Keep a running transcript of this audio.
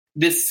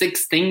these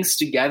 6 things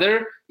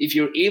together, if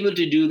you're able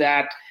to do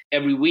that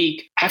every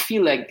week, I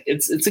feel like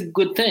it's a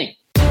good thing.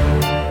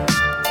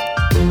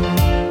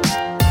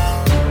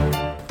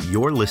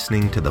 You're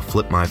listening to the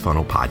Flip My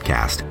Funnel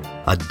podcast,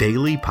 a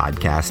daily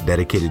podcast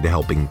dedicated to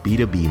helping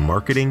B2B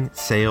marketing,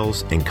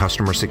 sales, and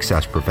customer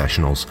success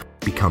professionals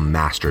become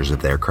masters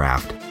of their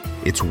craft.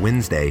 It's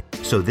Wednesday,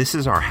 so this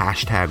is our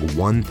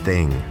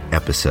 #OneThing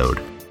episode.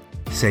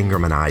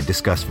 Sangram and I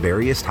discuss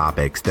various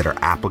topics that are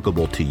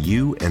applicable to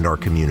you and our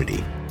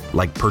community,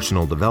 like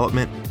personal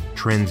development,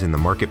 trends in the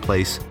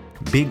marketplace,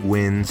 big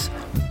wins,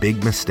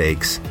 big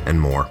mistakes,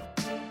 and more.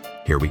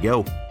 Here we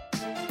go.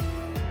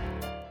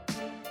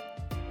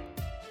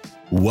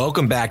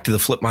 Welcome back to the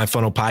Flip My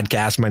Funnel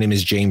podcast. My name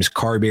is James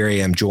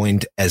Carberry. I'm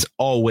joined, as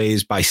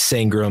always, by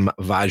Sangram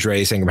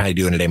Vajre. Sangram, how you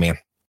doing today, man?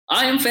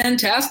 I am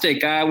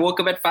fantastic. I woke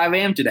up at 5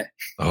 a.m. today.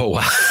 Oh,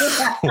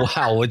 wow.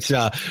 Wow. Which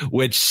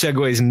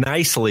segues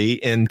nicely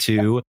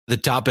into the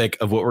topic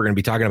of what we're going to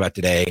be talking about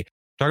today.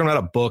 Talking about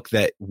a book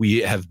that we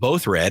have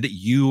both read.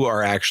 You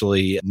are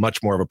actually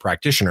much more of a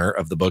practitioner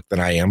of the book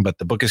than I am, but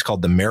the book is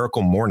called The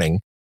Miracle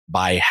Morning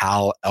by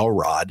Hal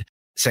Elrod.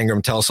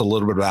 Sangram, tell us a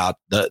little bit about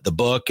the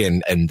book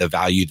and the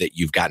value that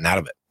you've gotten out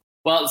of it.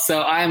 Well,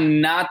 so I'm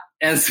not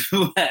as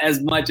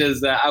much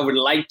as I would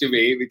like to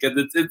be, because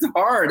it's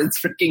hard.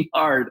 It's freaking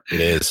hard. It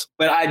is.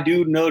 But I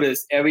do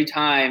notice every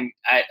time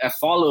I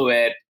follow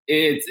it,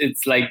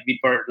 it's like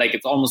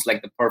it's almost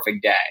like the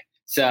perfect day.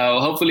 So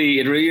hopefully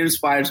it really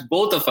inspires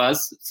both of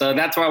us. So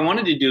that's why I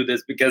wanted to do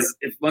this, because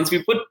once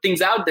we put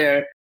things out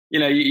there,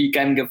 you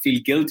kind of feel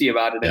guilty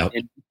about it. Yep.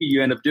 And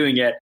you end up doing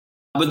it.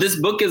 But this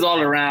book is all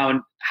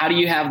around how do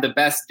you have the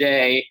best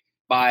day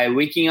by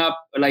waking up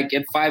like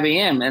at 5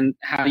 a.m. and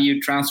how do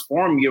you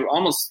transform your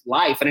almost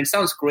life. And it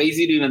sounds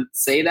crazy to even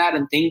say that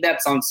and think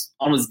that sounds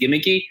almost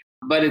gimmicky,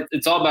 but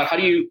it's all about how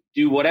do you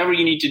do whatever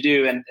you need to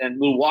do. And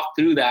we'll walk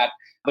through that.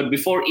 But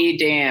before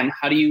 8 a.m.,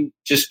 how do you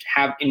just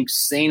have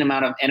insane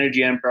amount of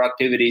energy and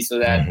productivity so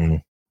that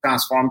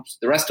transforms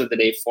the rest of the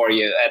day for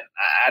you? And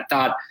I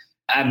thought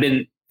I've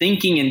been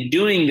thinking and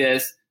doing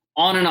this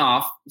on and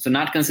off, so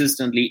not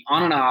consistently,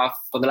 on and off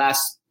for the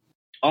last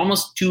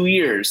almost 2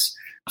 years.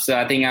 So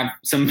I think I have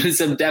some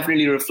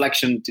definitely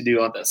reflection to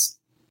do on this.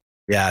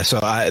 Yeah. So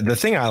the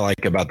thing I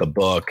like about the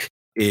book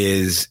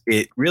is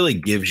it really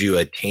gives you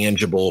a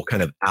tangible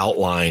kind of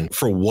outline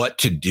for what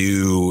to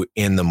do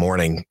in the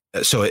morning.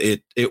 So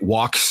it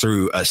walks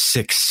through a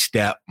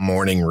 6-step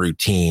morning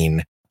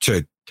routine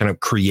to kind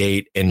of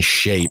create and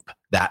shape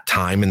that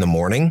time in the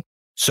morning.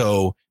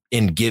 So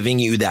in giving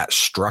you that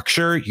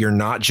structure, you're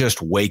not just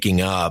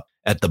waking up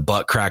at the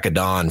butt crack of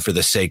dawn for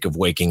the sake of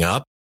waking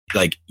up.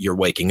 Like you're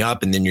waking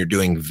up and then you're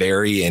doing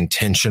very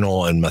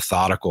intentional and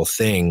methodical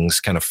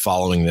things, kind of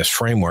following this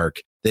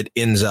framework that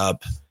ends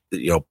up,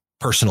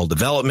 personal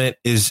development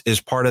is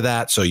part of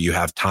that. So you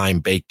have time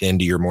baked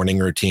into your morning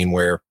routine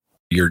where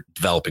you're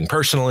developing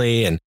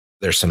personally, and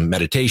there's some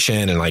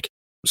meditation and like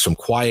some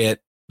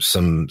quiet,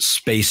 some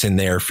space in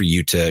there for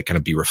you to kind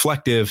of be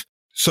reflective.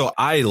 So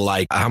I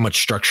like how much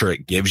structure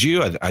it gives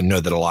you. I know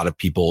that a lot of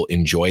people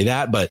enjoy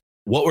that, but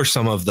what were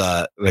some of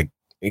the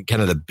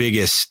kind of the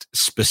biggest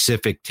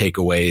specific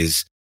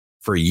takeaways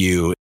for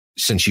you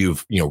since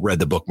you've read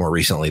the book more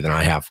recently than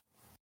I have?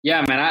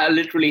 Yeah, man, I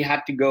literally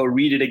had to go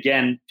read it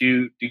again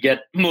to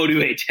get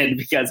motivated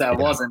because I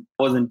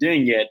wasn't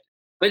doing it.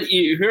 But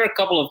here are a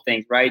couple of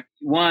things, right?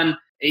 One,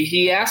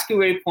 he asked a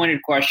very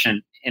pointed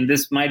question, and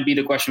this might be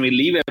the question we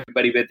leave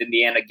everybody with in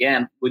the end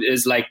again, which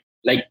is like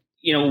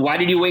why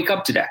did you wake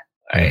up today?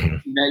 Right?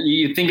 Mm-hmm.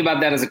 You think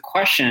about that as a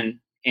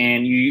question,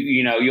 and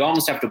you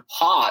almost have to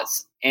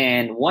pause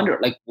and wonder,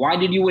 like, why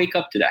did you wake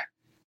up today?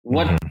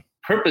 What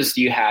purpose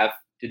do you have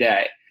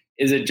today?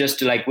 Is it just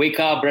to wake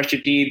up, brush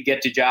your teeth,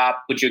 get to job,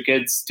 put your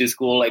kids to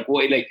school,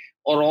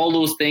 or all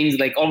those things,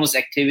 almost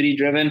activity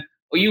driven?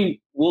 Or you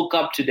woke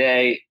up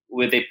today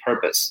with a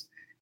purpose?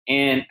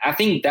 And I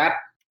think that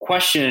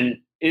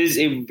question is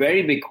a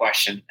very big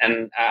question,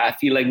 and I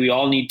feel like we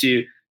all need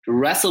to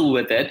wrestle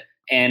with it.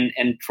 And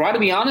try to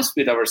be honest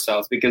with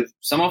ourselves, because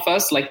some of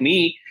us, like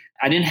me,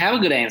 I didn't have a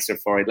good answer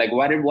for it. Like,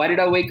 why did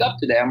I wake up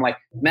today? I'm like,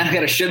 man, I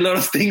got a shitload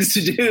of things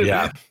to do.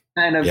 Yeah.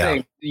 Kind of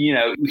thing.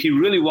 He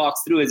really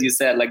walks through, as you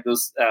said, like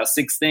those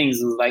 6 things.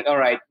 Is like, all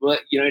right, well,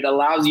 it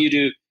allows you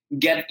to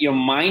get your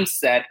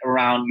mindset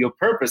around your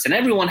purpose. And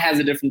everyone has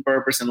a different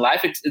purpose in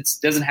life. It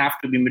doesn't have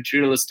to be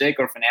materialistic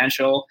or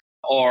financial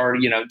or,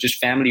 just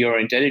family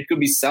oriented. It could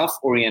be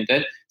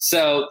self-oriented.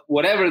 So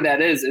whatever that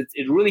is,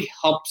 it really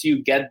helps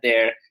you get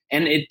there.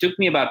 And it took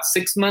me about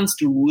 6 months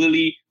to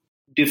really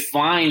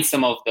define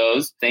some of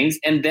those things.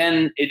 And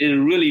then it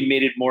really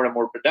made it more and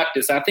more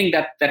productive. So I think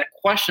that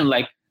question,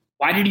 like,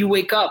 why did you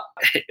wake up?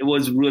 It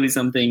was really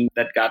something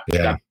that got.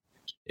 Yeah,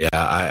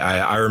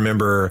 I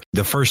remember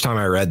the first time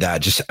I read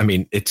that.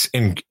 It's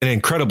an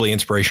incredibly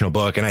inspirational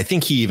book. And I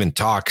think he even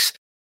talks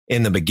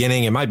in the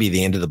beginning, it might be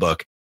the end of the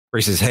book, where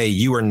he says, hey,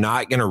 you are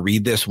not going to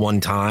read this one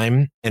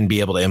time and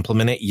be able to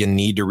implement it. You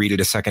need to read it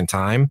a second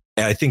time.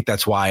 And I think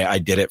that's why I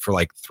did it for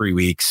like 3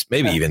 weeks,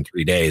 maybe even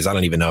 3 days. I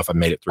don't even know if I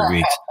made it 3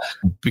 weeks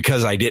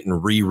because I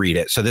didn't reread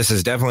it. So this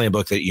is definitely a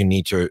book that you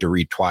need to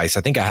read twice.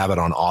 I think I have it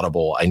on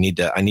Audible. I need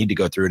to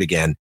go through it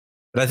again.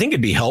 But I think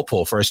it'd be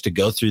helpful for us to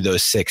go through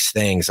those 6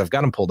 things. I've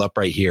got them pulled up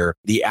right here.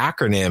 The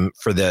acronym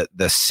for the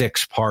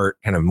 6-part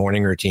kind of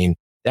morning routine,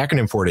 the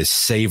acronym for it is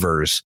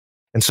SAVERS.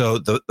 And so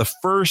the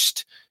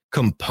first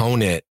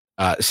component,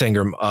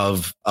 Sangram,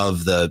 of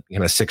the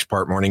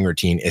 6-part morning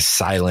routine is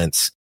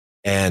silence.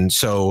 And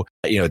so,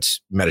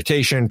 it's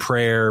meditation,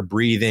 prayer,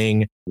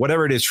 breathing,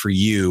 whatever it is for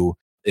you.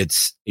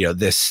 It's,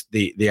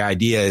 the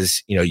idea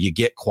is, you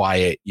get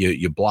quiet,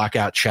 you block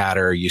out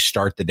chatter, you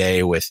start the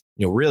day with,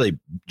 really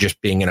just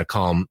being in a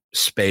calm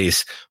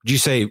space. Would you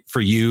say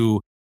for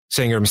you,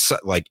 Sangram,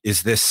 like,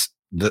 is this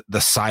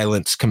the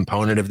silence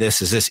component of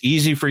this? Is this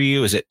easy for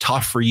you? Is it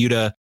tough for you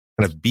to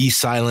kind of be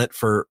silent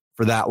for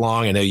that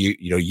long? I know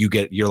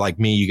you're like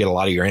me, you get a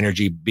lot of your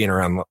energy being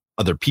around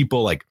other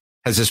people. Like,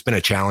 has this been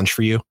a challenge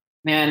for you?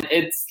 Man,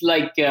 it's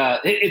like,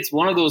 it's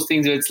one of those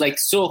things where it's like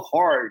so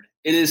hard.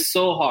 It is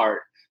so hard.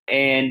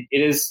 And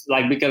it is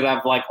like, because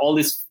I've like all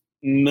these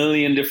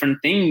million different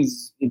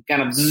things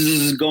kind of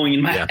going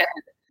in my head.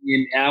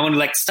 And I want to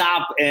like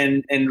stop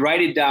and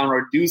write it down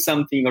or do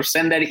something or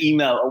send that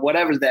email or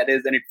whatever that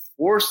is. And it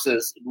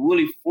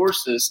really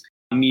forces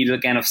me to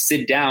kind of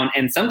sit down.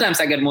 And sometimes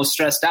I get more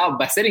stressed out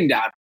by sitting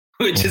down,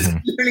 which is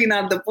clearly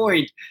not the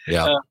point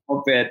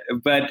of it.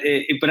 But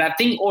I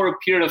think over a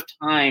period of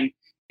time,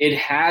 it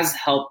has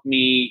helped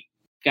me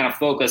kind of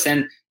focus.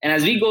 And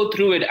as we go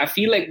through it, I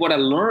feel like what I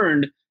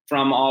learned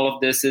from all of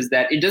this is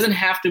that it doesn't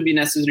have to be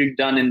necessarily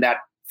done in that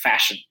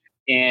fashion.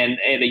 And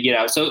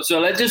so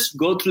let's just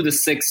go through the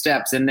 6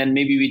 steps, and then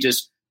maybe we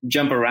just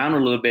jump around a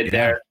little bit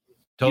there.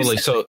 Totally.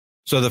 So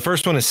the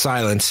first one is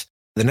silence.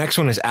 The next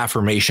one is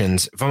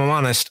affirmations. If I'm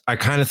honest, I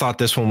kind of thought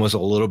this one was a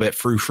little bit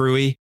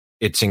frou-frou-y.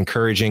 It's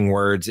encouraging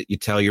words that you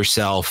tell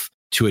yourself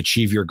to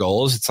achieve your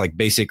goals. It's like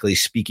basically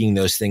speaking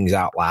those things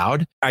out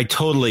loud. I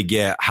totally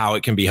get how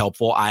it can be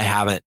helpful. I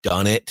haven't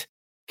done it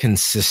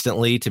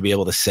consistently to be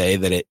able to say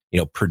that it,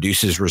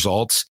 produces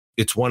results.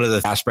 It's one of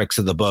the aspects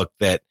of the book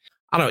that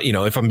I don't,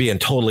 if I'm being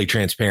totally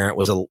transparent,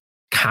 was a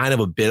kind of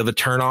a bit of a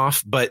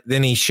turnoff. But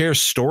then he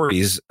shares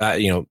stories,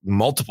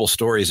 multiple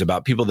stories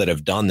about people that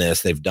have done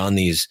this. They've done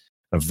these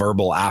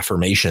verbal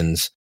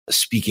affirmations,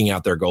 speaking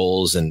out their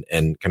goals and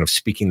kind of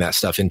speaking that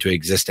stuff into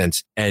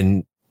existence.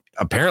 And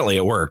apparently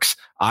it works.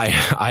 I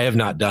have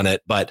not done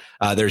it, but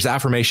there's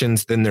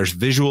affirmations. Then there's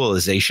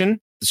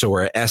visualization. So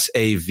we're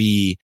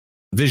SAV.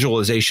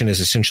 Visualization is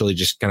essentially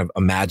just kind of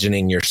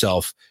imagining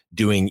yourself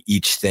doing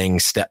each thing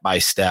step by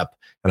step,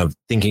 kind of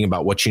thinking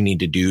about what you need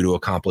to do to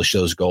accomplish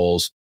those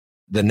goals.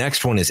 The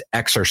next one is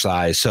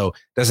exercise. So it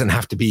doesn't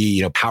have to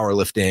be,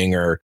 powerlifting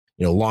or,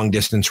 long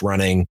distance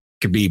running. It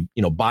could be,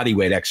 body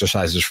weight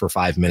exercises for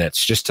 5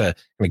 minutes just to kind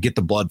of get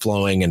the blood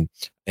flowing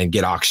and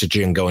get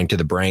oxygen going to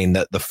the brain.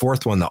 The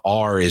fourth one, the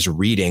R, is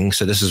reading.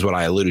 So this is what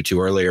I alluded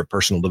to earlier,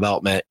 personal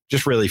development,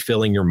 just really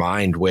filling your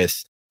mind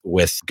with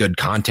good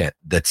content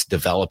that's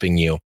developing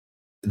you.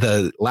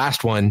 The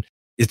last one,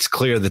 it's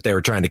clear that they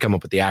were trying to come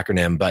up with the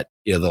acronym, but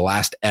the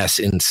last S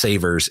in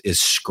SAVERS is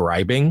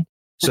scribing.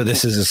 So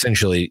this is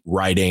essentially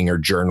writing or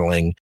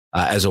journaling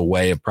as a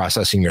way of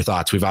processing your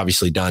thoughts. We've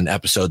obviously done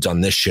episodes on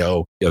this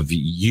show of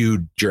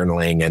you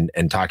journaling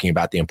and talking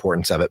about the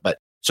importance of it. But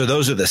so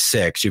those are the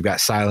 6. You've got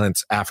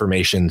silence,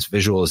 affirmations,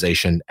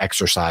 visualization,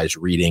 exercise,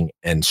 reading,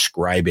 and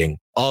scribing.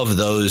 Of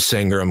those,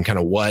 Sangram, kind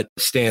of what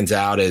stands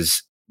out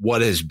as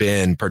what has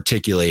been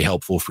particularly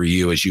helpful for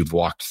you as you've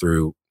walked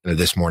through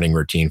this morning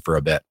routine for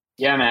a bit?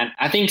 Yeah, man.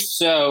 I think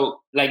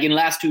so. Like in the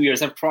last 2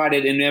 years, I've tried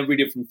it in every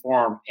different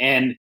form.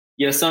 And,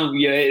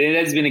 it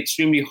has been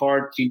extremely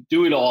hard to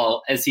do it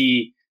all as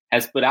he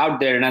has put out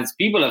there. And as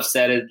people have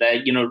said it,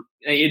 that,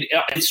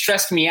 it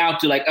stressed me out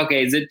to like,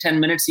 okay, is it 10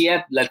 minutes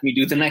yet? Let me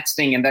do the next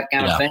thing and that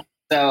kind of thing.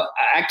 So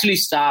I actually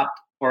stopped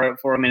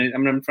for a minute.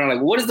 I'm trying to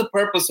like, what is the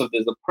purpose of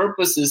this? The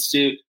purpose is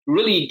to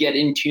really get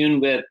in tune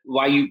with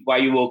why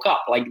you woke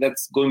up. Like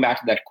that's going back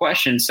to that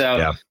question. So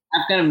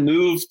I've kind of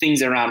moved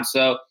things around.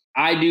 So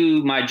I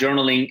do my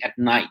journaling at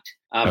night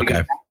because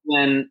that's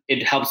when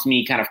it helps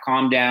me kind of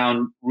calm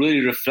down,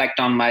 really reflect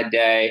on my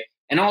day,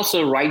 and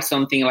also write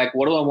something like,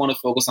 what do I want to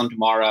focus on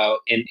tomorrow?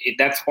 And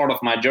that's part of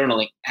my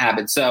journaling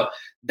habit. So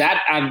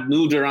that I've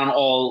moved around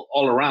all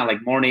around,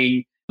 like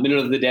morning,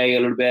 middle of the day, a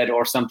little bit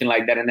or something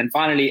like that. And then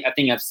finally, I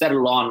think I've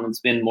settled on, it's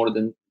been more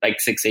than like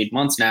 6-8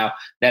 months now,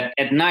 that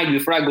at night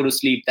before I go to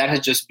sleep, that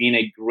has just been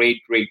a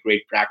great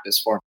practice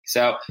for me.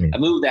 So I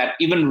moved that.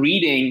 Even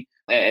reading,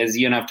 as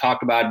you and I've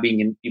talked about being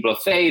in people of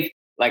faith,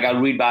 like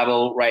I'll read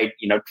Bible, right?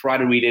 Try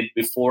to read it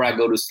before I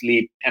go to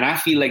sleep. And I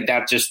feel like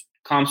that just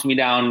calms me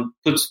down,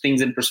 puts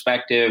things in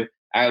perspective.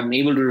 I'm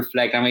able to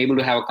reflect. I'm able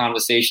to have a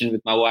conversation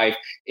with my wife.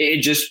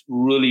 It just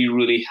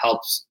really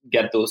helps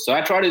get those. So I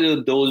try to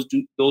do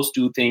those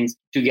two things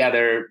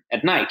together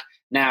at night.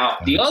 Now,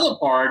 the other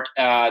part,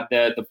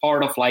 the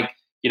part of like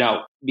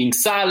being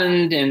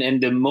silent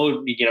and the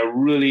mode,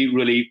 really,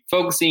 really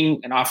focusing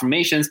and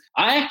affirmations.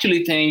 I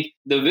actually think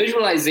the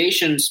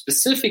visualization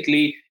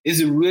specifically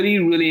is a really,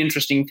 really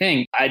interesting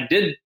thing. I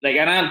did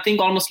and I think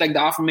almost like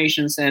the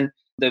affirmations and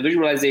the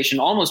visualization,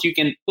 almost you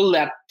can pull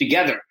that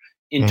together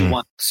into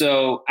one.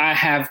 So I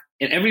have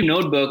in every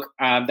notebook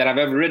that I've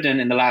ever written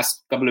in the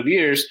last couple of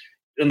years,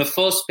 on the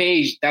first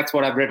page, that's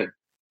what I've written.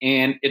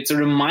 And it's a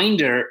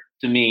reminder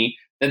to me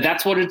that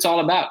that's what it's all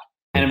about.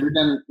 And I've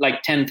written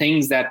 10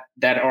 things that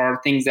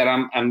are things that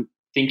I'm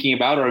thinking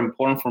about are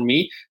important for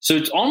me. So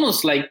it's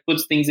almost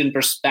puts things in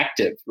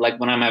perspective. Like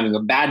when I'm having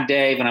a bad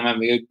day, when I'm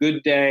having a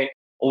good day,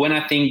 or when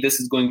I think this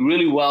is going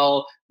really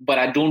well, but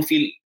I don't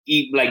feel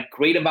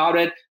great about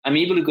it, I'm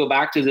able to go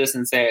back to this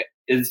and say,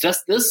 is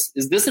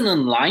this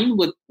in line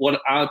with what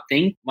I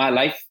think my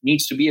life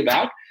needs to be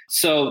about?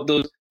 So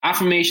those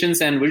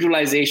affirmations and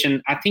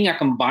visualization, I think I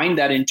combined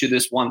that into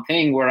this one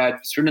thing where I've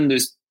written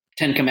this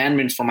 10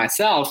 commandments for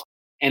myself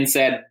and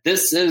said,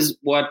 this is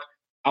what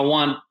I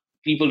want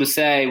people to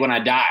say when I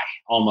die,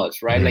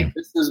 almost, right?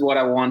 This is what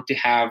I want to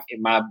have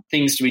in my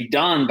things to be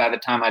done by the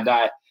time I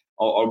die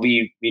or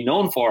be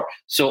known for.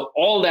 So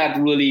all that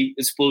really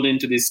is pulled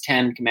into these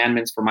 10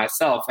 commandments for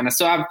myself. And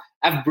so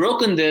I've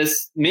broken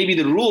this, maybe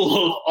the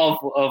rule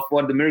of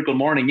what the miracle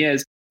morning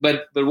is,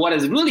 but what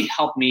has really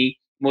helped me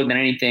more than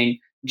anything,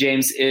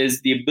 James,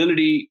 is the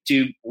ability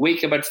to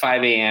wake up at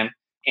 5 a.m.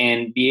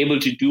 and be able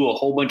to do a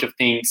whole bunch of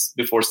things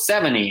before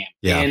 7 a.m.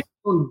 Yeah. And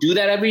I don't do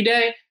that every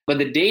day, but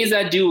the days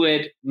I do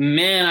it,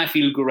 man, I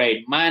feel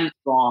great. Man,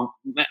 strong.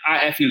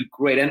 I feel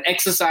great. And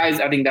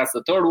exercise, I think that's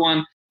the third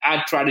one.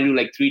 I try to do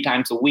 3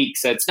 times a week.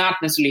 So it's not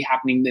necessarily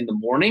happening in the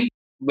morning,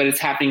 but it's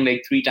happening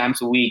 3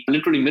 times a week,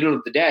 literally middle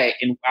of the day.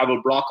 And I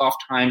will block off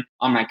time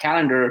on my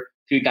calendar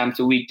 3 times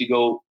a week to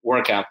go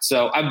work out.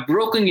 So I've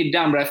broken it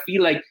down, but I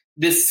feel like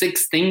this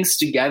 6 things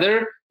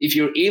together, if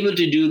you're able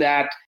to do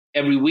that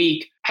every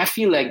week, I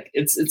feel like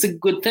it's a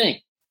good thing.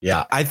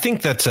 Yeah, I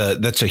think that's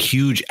a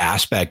huge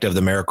aspect of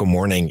the Miracle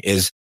Morning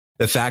is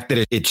the fact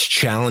that it's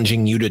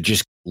challenging you to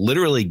just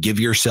literally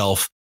give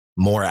yourself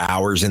more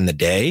hours in the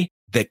day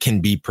that can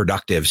be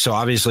productive. So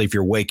obviously, if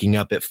you're waking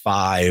up at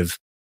 5,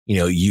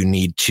 you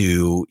need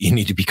to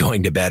be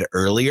going to bed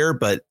earlier.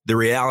 But the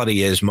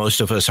reality is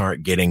most of us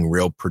aren't getting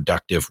real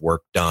productive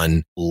work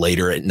done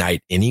later at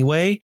night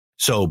anyway.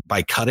 So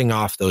by cutting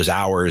off those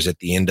hours at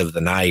the end of the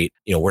night,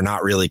 we're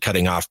not really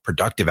cutting off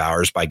productive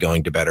hours by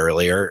going to bed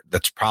earlier.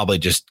 That's probably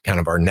just kind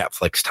of our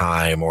Netflix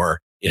time or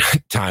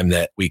time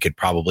that we could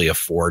probably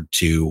afford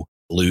to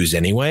lose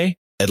anyway.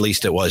 At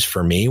least it was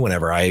for me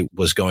whenever I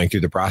was going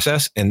through the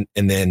process. And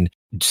then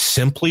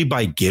simply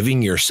by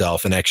giving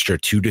yourself an extra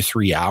 2 to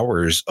 3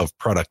 hours of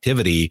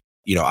productivity,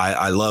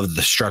 I love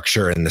the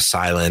structure and the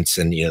silence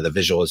and, the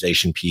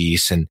visualization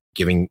piece and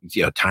giving,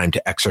 time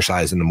to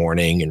exercise in the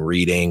morning and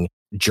reading,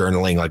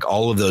 journaling,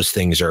 all of those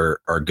things are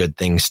good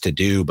things to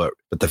do. But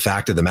the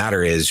fact of the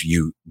matter is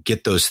you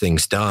get those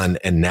things done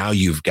and now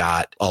you've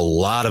got a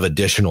lot of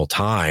additional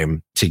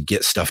time to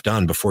get stuff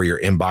done before your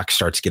inbox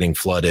starts getting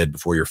flooded,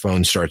 before your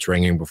phone starts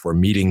ringing, before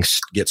meetings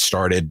get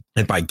started.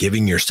 And by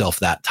giving yourself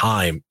that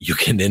time, you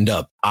can end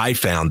up, I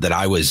found that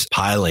I was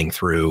piling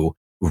through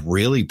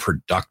really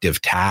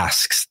productive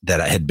tasks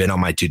that had been on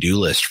my to-do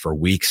list for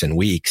weeks and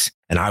weeks.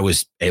 And I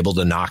was able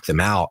to knock them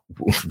out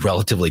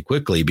relatively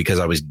quickly because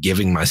I was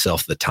giving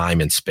myself the time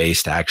and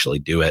space to actually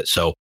do it.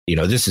 So,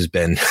 this has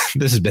been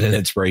an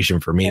inspiration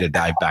for me to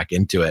dive back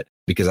into it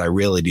because I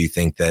really do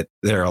think that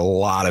there are a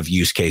lot of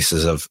use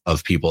cases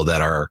of people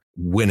that are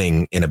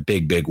winning in a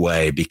big, big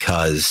way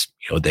because,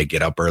 they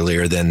get up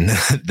earlier than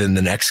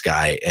the next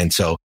guy. And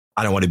so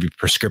I don't want to be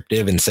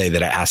prescriptive and say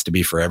that it has to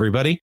be for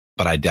everybody,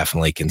 but I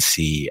definitely can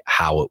see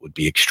how it would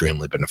be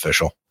extremely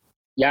beneficial.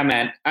 Yeah,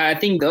 man. I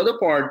think the other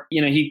part,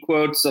 he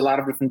quotes a lot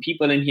of different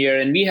people in here,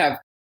 and we have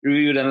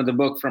reviewed another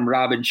book from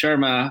Robin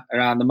Sharma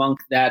around the monk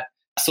that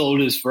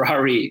sold his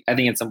Ferrari, I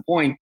think at some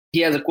point. He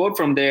has a quote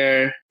from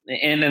there,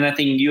 and then I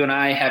think you and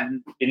I have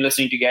been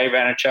listening to Gary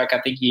Vaynerchuk. I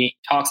think he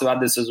talks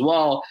about this as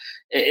well,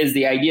 is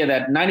the idea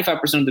that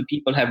 95% of the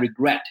people have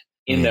regret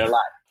in their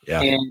life.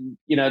 Yeah. And,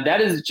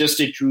 that is just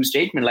a true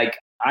statement.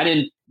 I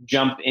didn't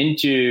jump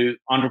into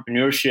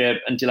entrepreneurship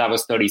until I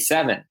was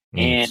 37.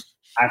 And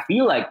I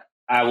feel like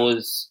I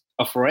was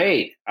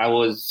afraid. I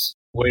was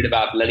worried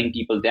about letting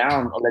people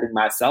down or letting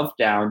myself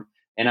down.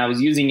 And I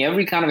was using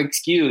every kind of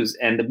excuse.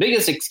 And the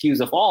biggest excuse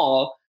of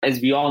all, as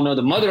we all know,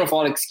 the mother of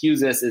all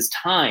excuses is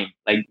time.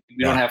 We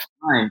don't have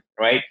time,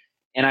 right?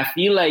 And I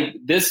feel like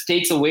this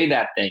takes away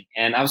that thing.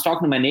 And I was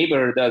talking to my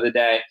neighbor the other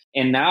day,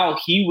 and now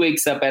he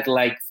wakes up at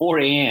 4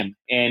 a.m.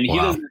 and he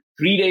does it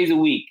 3 days a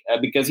week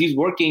because he's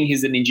working.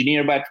 He's an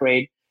engineer by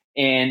trade,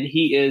 and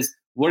he is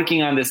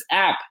working on this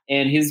app.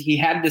 And he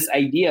had this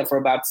idea for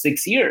about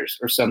 6 years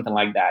or something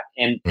like that,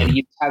 and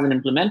he hasn't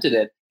implemented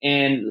it.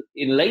 And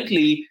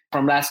lately,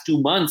 from last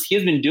 2 months,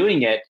 he's been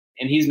doing it,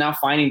 and he's now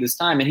finding this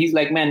time. And he's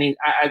like, man,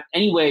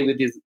 anyway,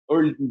 with his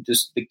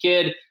the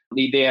kid.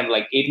 They have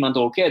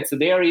 8-month-old kids. So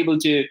they are able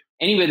to,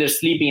 anyway, they're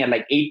sleeping at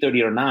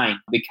 8:30 or 9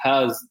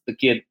 because the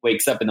kid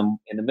wakes up in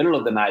the middle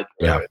of the night.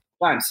 Yeah.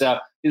 time. So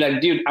he's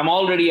like, dude, I'm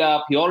already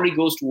up. He already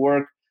goes to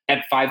work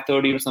at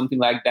 5:30 or something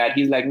like that.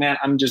 He's like, man,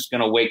 I'm just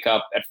going to wake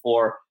up at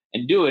 4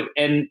 and do it.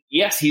 And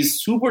yes,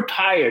 he's super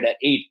tired at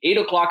 8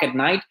 o'clock at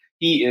night.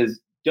 He is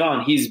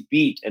done. He's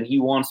beat and he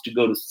wants to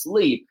go to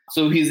sleep.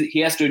 So he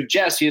has to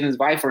adjust. He and his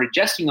wife are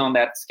adjusting on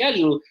that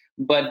schedule.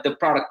 But the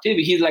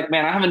productivity, he's like,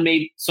 man, I haven't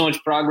made so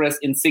much progress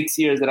in 6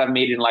 years that I've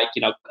made in like,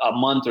 a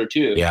month or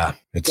two. Yeah,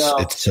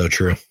 it's so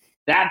true.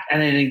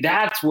 And I think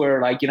that's where,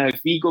 like,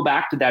 if we go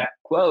back to that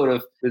quote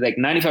of like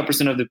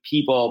 95% of the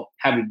people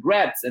have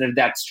regrets. And if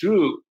that's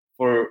true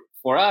for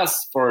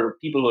us, for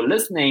people who are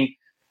listening,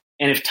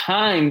 and if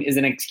time is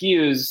an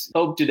excuse,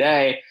 hope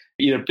today,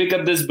 either pick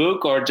up this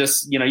book or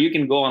just, you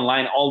can go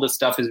online. All the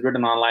stuff is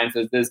written online.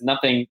 So there's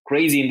nothing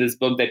crazy in this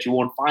book that you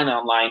won't find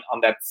online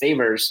on that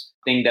Savers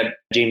thing that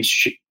James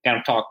kind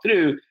of talked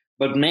through.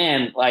 But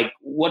man, like,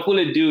 what will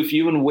it do if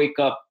you even wake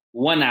up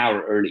 1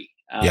 hour early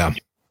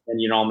than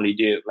you normally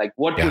do? Like,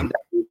 what will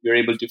that do if you're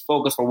able to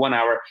focus for 1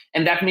 hour?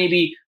 And that may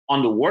be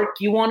on the work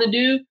you want to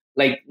do,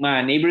 like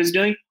my neighbor is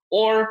doing,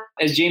 or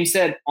as James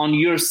said, on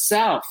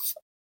yourself,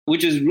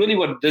 which is really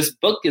what this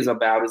book is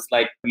about. Is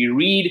like, you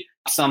read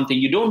something,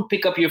 you don't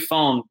pick up your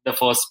phone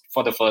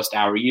for the first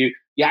hour. You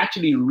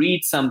actually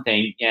read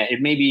something. Yeah,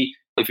 it may be,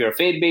 if you're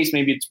faith-based,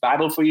 maybe it's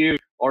Bible for you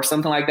or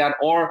something like that.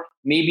 Or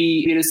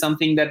maybe it is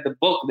something that the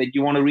book that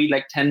you want to read,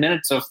 like 10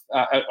 minutes of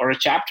or a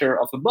chapter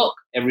of a book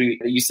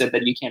you said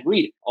that you can't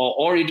read.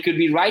 Or it could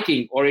be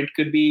writing, or it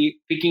could be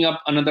picking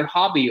up another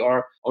hobby,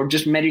 or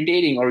just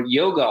meditating, or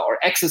yoga, or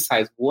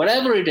exercise,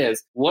 whatever it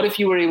is. What if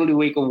you were able to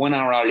wake up 1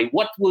 hour early?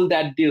 What will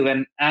that do?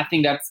 And I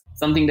think that's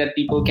something that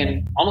people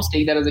can almost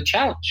take that as a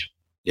challenge.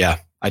 Yeah,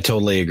 I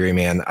totally agree,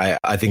 man.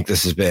 I think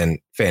this has been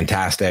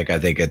fantastic. I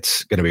think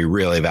it's going to be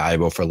really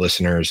valuable for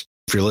listeners.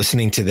 If you're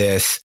listening to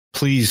this,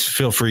 please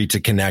feel free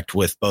to connect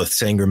with both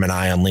Sangram and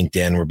I on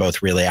LinkedIn. We're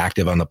both really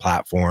active on the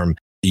platform.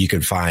 You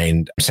can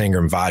find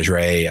Sangram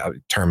Vajre,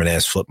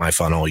 Terminus, Flip My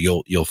Funnel.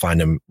 You'll find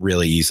them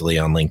really easily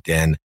on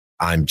LinkedIn.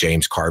 I'm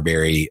James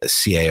Carberry,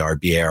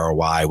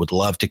 Carbary. Would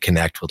love to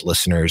connect with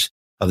listeners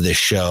of this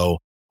show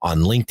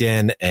on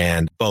LinkedIn,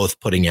 and both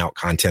putting out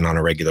content on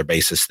a regular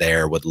basis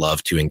there. Would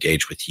love to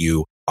engage with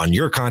you on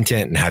your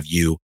content and have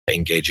you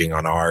engaging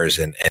on ours,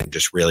 and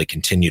just really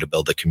continue to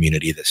build the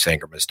community that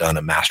Sangram has done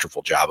a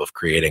masterful job of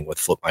creating with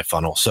Flip My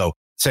Funnel. So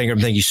Sangram,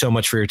 thank you so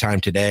much for your time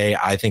today.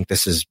 I think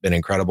this has been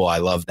incredible. I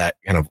love that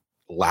kind of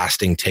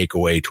lasting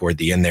takeaway toward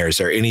the end there. Is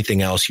there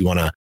anything else you want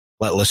to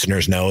let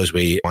listeners know as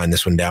we wind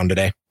this one down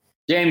today?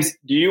 James,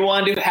 do you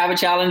want to have a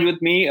challenge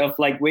with me of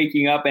like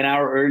waking up an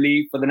hour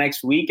early for the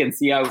next week and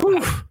see how it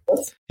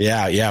goes?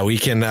 Yeah, we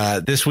can.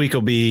 This week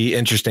will be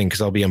interesting because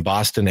I'll be in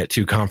Boston at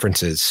 2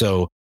 conferences.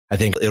 So I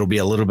think it'll be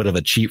a little bit of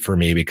a cheat for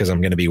me because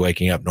I'm going to be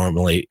waking up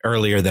normally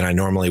earlier than I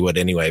normally would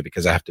anyway,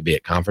 because I have to be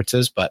at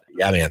conferences. But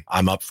yeah, man,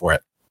 I'm up for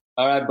it.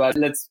 All right, bud.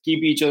 Let's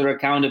keep each other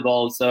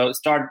accountable. So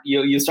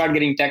you start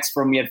getting texts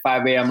from me at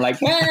 5 a.m. like,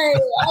 hey,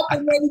 up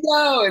and ready to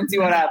go, and see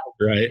what happens.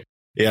 Right.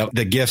 Yeah,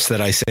 the gifts that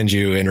I send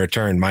you in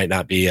return might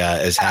not be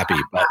as happy,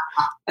 but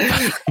we'll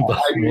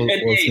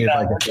see if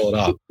I can pull it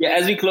off. Yeah,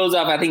 as we close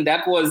off, I think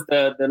that was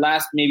the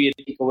last maybe a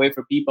takeaway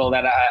for people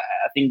that I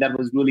think that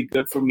was really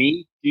good for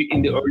me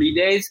in the early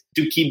days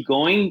to keep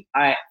going.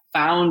 I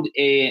found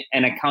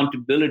an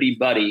accountability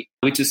buddy,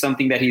 which is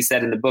something that he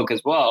said in the book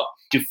as well,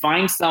 to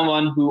find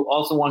someone who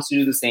also wants to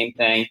do the same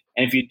thing.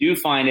 And if you do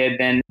find it,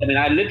 then,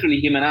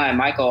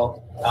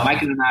 Michael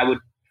and I would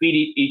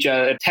tweet each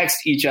other,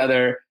 text each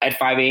other at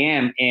 5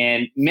 a.m.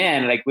 And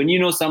man, like when you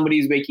know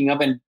somebody's waking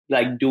up and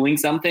like doing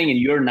something and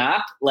you're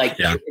not, like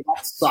that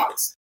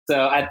sucks.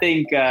 So I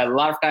think a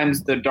lot of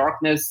times the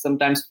darkness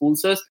sometimes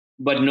fools us,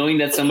 but knowing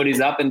that somebody's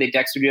up and they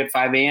texted you at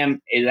 5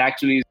 a.m. is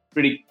actually a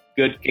pretty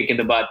good kick in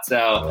the butt. So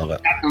I love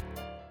it.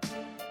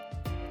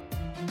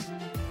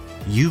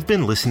 You've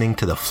been listening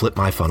to the Flip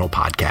My Funnel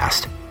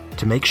podcast.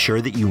 To make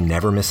sure that you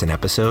never miss an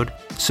episode,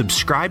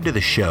 subscribe to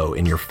the show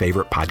in your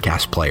favorite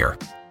podcast player.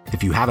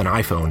 If you have an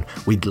iPhone,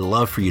 we'd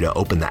love for you to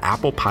open the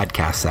Apple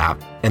Podcasts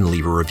app and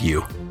leave a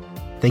review.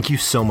 Thank you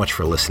so much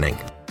for listening.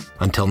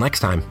 Until next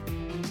time.